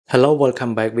Hello,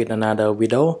 welcome back with another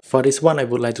video. For this one, I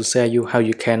would like to share you how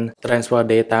you can transfer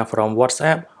data from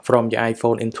WhatsApp from your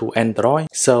iPhone into Android.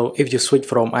 So if you switch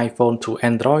from iPhone to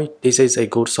Android, this is a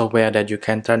good software that you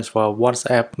can transfer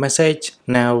WhatsApp message.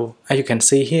 Now, as you can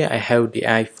see here, I have the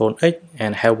iPhone 8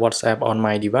 and have WhatsApp on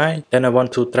my device. Then I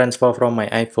want to transfer from my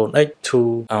iPhone 8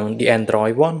 to the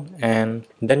Android one, and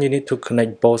then you need to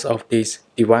connect both of these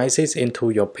devices into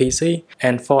your PC.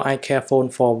 And for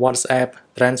iPhone for WhatsApp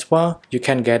transfer, you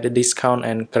can get a discount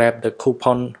and grab the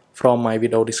coupon from my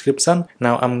video description.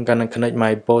 Now I'm gonna connect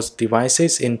my both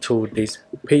devices into this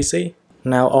PC.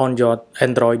 Now on your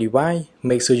Android device,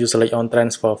 make sure you select on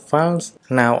transfer files.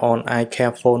 Now on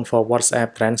iPhone for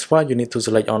WhatsApp transfer, you need to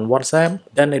select on WhatsApp.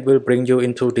 Then it will bring you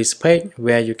into this page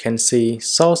where you can see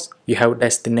source, you have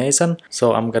destination.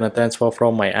 So I'm gonna transfer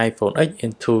from my iPhone 8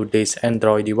 into this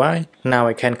Android device. Now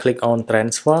I can click on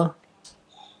transfer.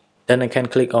 Then I can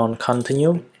click on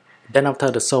continue. Then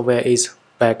after the software is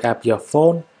back up your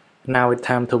phone, now it's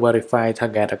time to verify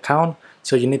target account.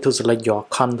 So you need to select your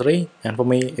country, and for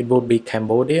me it would be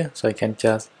Cambodia, so I can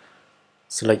just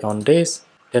select on this.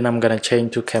 Then I'm gonna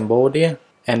change to Cambodia,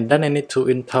 and then I need to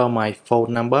enter my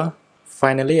phone number.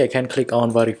 Finally, I can click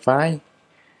on verify,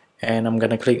 and I'm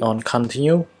gonna click on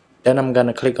continue. Then I'm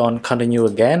gonna click on continue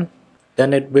again.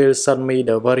 Then it will send me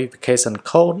the verification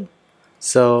code,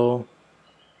 so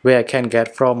where I can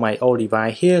get from my old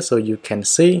device here, so you can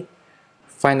see.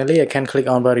 Finally, I can click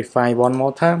on verify one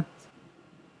more time.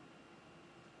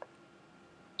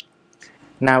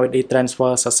 Now it is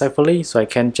transferred successfully, so I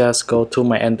can just go to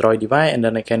my Android device and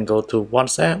then I can go to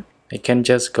WhatsApp. I can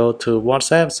just go to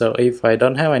WhatsApp, so if I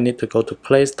don't have, I need to go to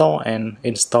Play Store and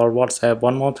install WhatsApp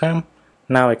one more time.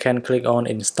 Now I can click on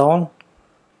install.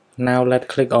 Now let's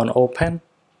click on open.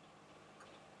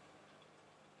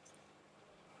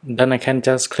 Then I can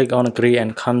just click on agree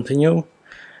and continue.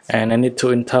 And I need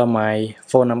to enter my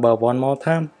phone number one more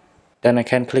time. Then I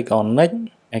can click on next.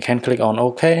 I can click on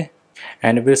OK.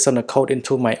 And it will send a code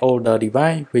into my older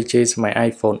device, which is my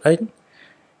iPhone 8.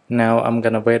 Now I'm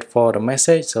gonna wait for the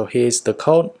message. So here's the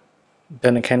code.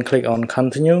 Then I can click on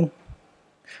continue.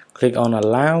 Click on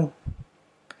allow.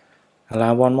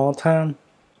 Allow one more time.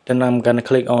 Then I'm gonna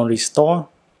click on restore.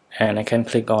 And I can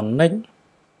click on next.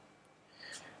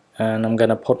 And I'm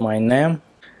gonna put my name.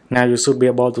 Now you should be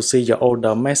able to see your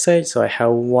older message. So I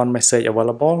have one message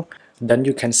available. Then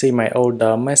you can see my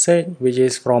older message, which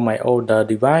is from my older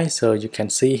device. So you can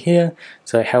see here.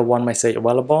 So I have one message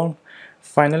available.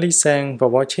 Finally, thanks for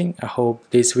watching. I hope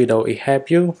this video will help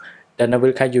you. Then I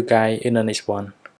will catch you guys in the next one.